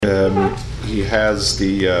he has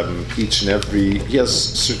he has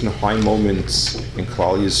certain high moments in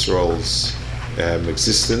Klal Yisrael's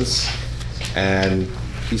existence, and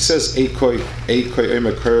he says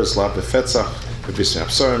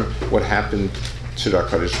what happened to the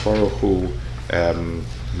HaKadosh Baruch Hu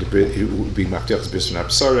being Maftiach B'Snei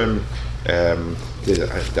Absarim, the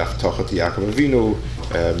Haftacha to Yaakov Avinu,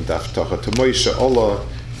 the Haftacha to Moshe Allah,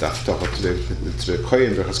 the Haftacha to the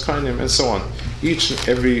Kohen V'Chas Kohanim, and so on. Each and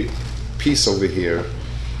every piece over here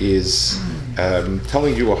is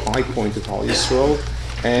telling you a high point of Klal Yisrael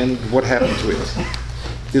and what happened to it.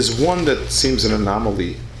 There's one that seems an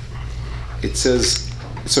anomaly. It says,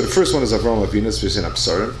 so the first one is Avraham Avinu's B'Snei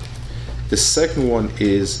Absarim. The second one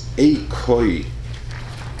is Ei Koi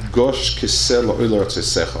Gosh Kisel Oilar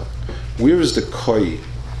Tzesecha. Where is the Koi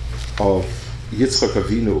of Yitzchak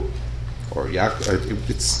Avinu, or Yaakov?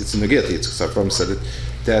 It's in the Get. It's because Avraham said it,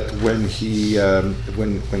 that when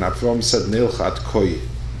Avraham said Neilchat Koi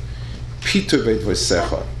Pito Beit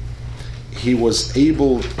V'Secha, he was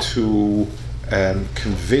able to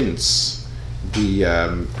convince the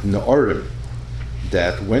Na'arim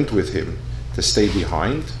that went with him to stay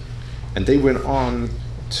behind, and they went on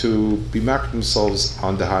to be marked themselves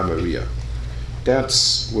on the Har Moriah.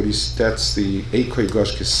 That's the Eikoi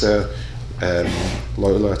Gosh Kiseh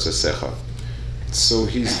Lo'ila Tzesecha. So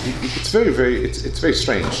it's very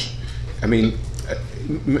strange. I mean,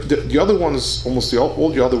 the other ones, almost all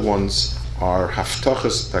the other ones are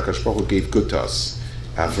Haftachas that HaKadosh Baruch Hu gave good to us.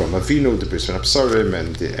 Avraham Avinu, the B'Snei Absarim,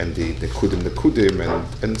 and the Kudim,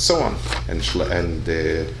 and so on, and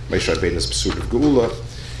Moshe Rabbeinu's Pesud of Geula.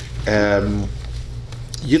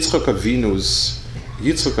 Yitzchak Avinu's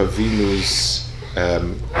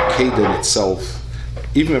Akedah in itself,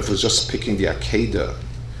 even if it was just picking the Akedah,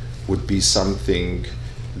 would be something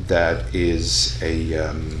that is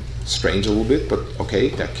a strange a little bit, but okay,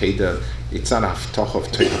 the Akedah, it's not a Haftach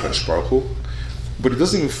of Torah HaKadosh Baruch Hu, but it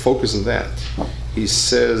doesn't even focus on that. He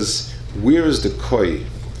says, where is the Koi?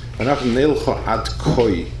 Ad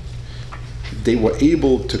Koi. They were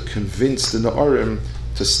able to convince the Na'arim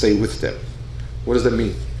to stay with them. What does that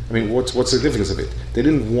mean? I mean, what's the significance of it? They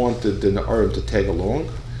didn't want the Na'arim to tag along,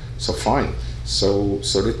 so fine. So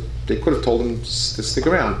they could have told them to stick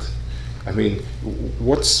around. I mean,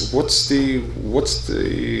 what's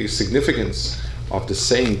the significance of the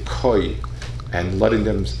saying Koi and letting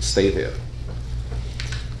them stay there?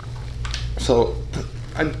 So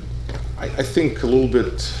I think a little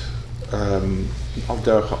bit of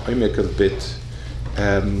the Ha'omek a bit.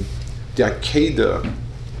 The Akedah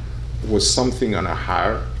was something on a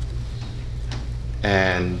har,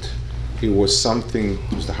 and it was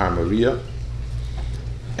the Har Moriah,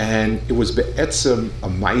 and it was be'etzem a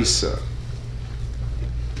Maisa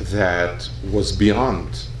that was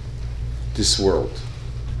beyond this world.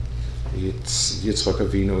 It's Yitzchak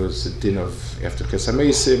Avinu's din of after Kesem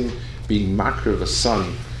Eisim, being makriv of a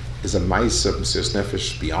son is a Maisa of Mesiras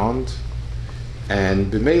Nefesh beyond,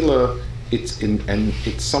 and b'meila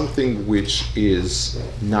it's something which is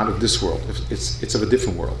not of this world. It's of a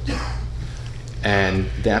different world, and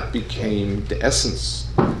that became the essence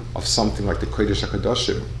of something like the Kodesh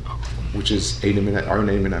HaKadoshim, which is Einim and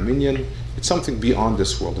Arneim and Aminyan. It's something beyond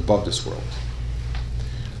this world, above this world.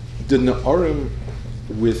 The Na'arim,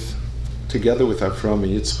 together with Avraham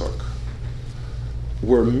and Yitzchak,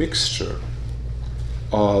 were a mixture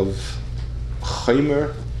of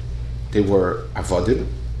Chaimer. They were Avadim.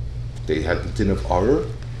 They had the din of Arur,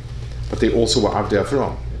 but they also were Avdei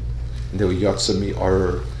Avraham, and they were Yatzami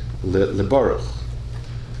Arur Lebaruch.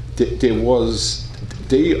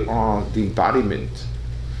 They are the embodiment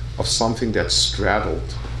of something that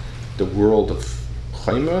straddled the world of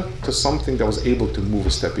Chaimer to something that was able to move a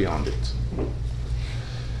step beyond it.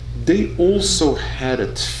 They also had a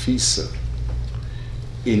tfisa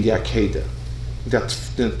in the Akedah. The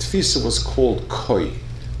tfisa was called Koi,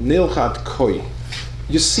 Neilchat Koi.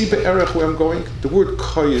 You see be'erech where I'm going? The word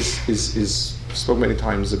Koi is spoke many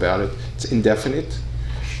times about it. It's indefinite,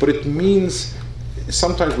 but it means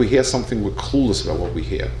sometimes we hear something, we're clueless about what we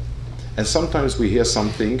hear. And sometimes we hear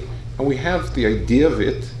something and we have the idea of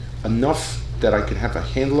it enough that I can have a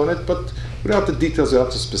handle on it, but without the details,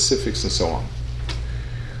 without the specifics and so on.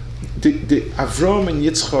 The Avraham and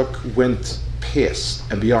Yitzchak went past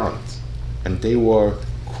and beyond, and they were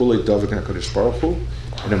Kulei David and HaKadosh Baruch Hu,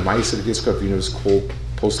 and a Maisa that Yitzchak Avinu is called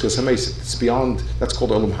Post Kesem Eisim. It's beyond, that's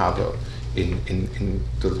called Olam Haba. In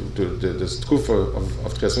the Tkufa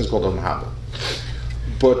of Kesem is called Olam Haba.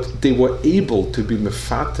 But they were able to be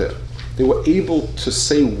mefater. They were able to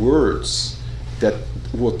say words that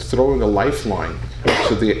were throwing a lifeline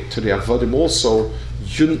to the Avodim also.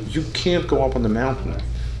 You can't go up on the mountain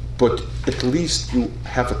but at least you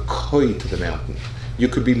have a koi to the mountain. You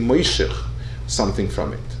could be moishech something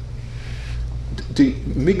from it. The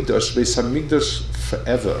Migdash, Beis HaMikdash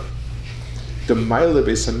forever, the Meile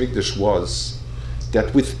Beis HaMikdash was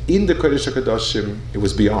that within the Kodesh HaKadoshim, it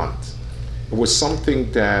was beyond. It was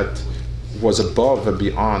something that was above and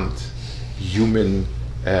beyond human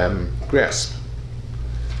grasp.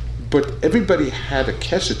 But everybody had a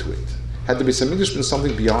kesher to it. Had the Beis HaMikdash been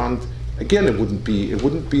something beyond, again, it wouldn't be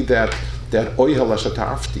that oihel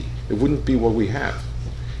hashatafti. It wouldn't be what we have.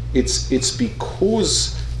 It's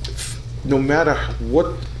because no matter what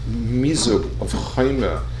mizug of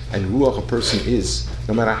chayma and ruach a person is,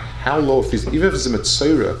 no matter how low, even if it's a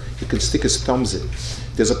metzora, he can stick his thumbs in.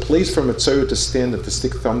 There's a place for a metzora to stand and to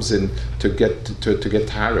stick thumbs in to get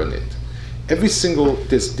tar on it. Every single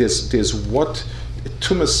there's what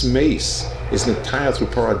tumas meis is netayah through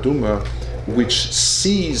paraduma, which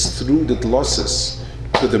sees through the glosses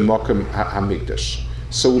to the Mokum HaMikdash.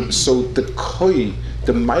 So the koi,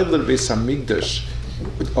 the Meiler Beis HaMikdash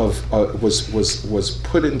was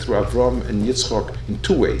put in through Avram and Yitzchak in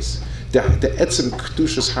two ways. The Etzem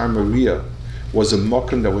Kedushas Har Maria was a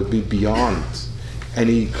Mokum that would be beyond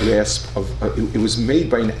any grasp of. It was made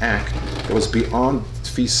by an act that was beyond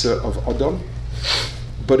Tfisa of Adam,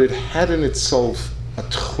 but it had in itself a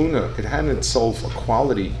tchuna. It had in itself a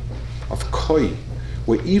quality of koi,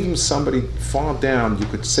 where even somebody far down, you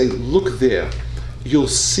could say, look there, you'll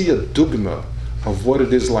see a dugma of what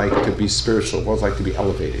it is like to be spiritual, what it's like to be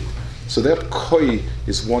elevated. So that koi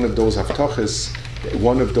is one of those haftachas,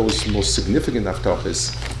 one of those most significant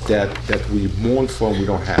haftachas that we mourn for and we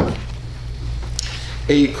don't have.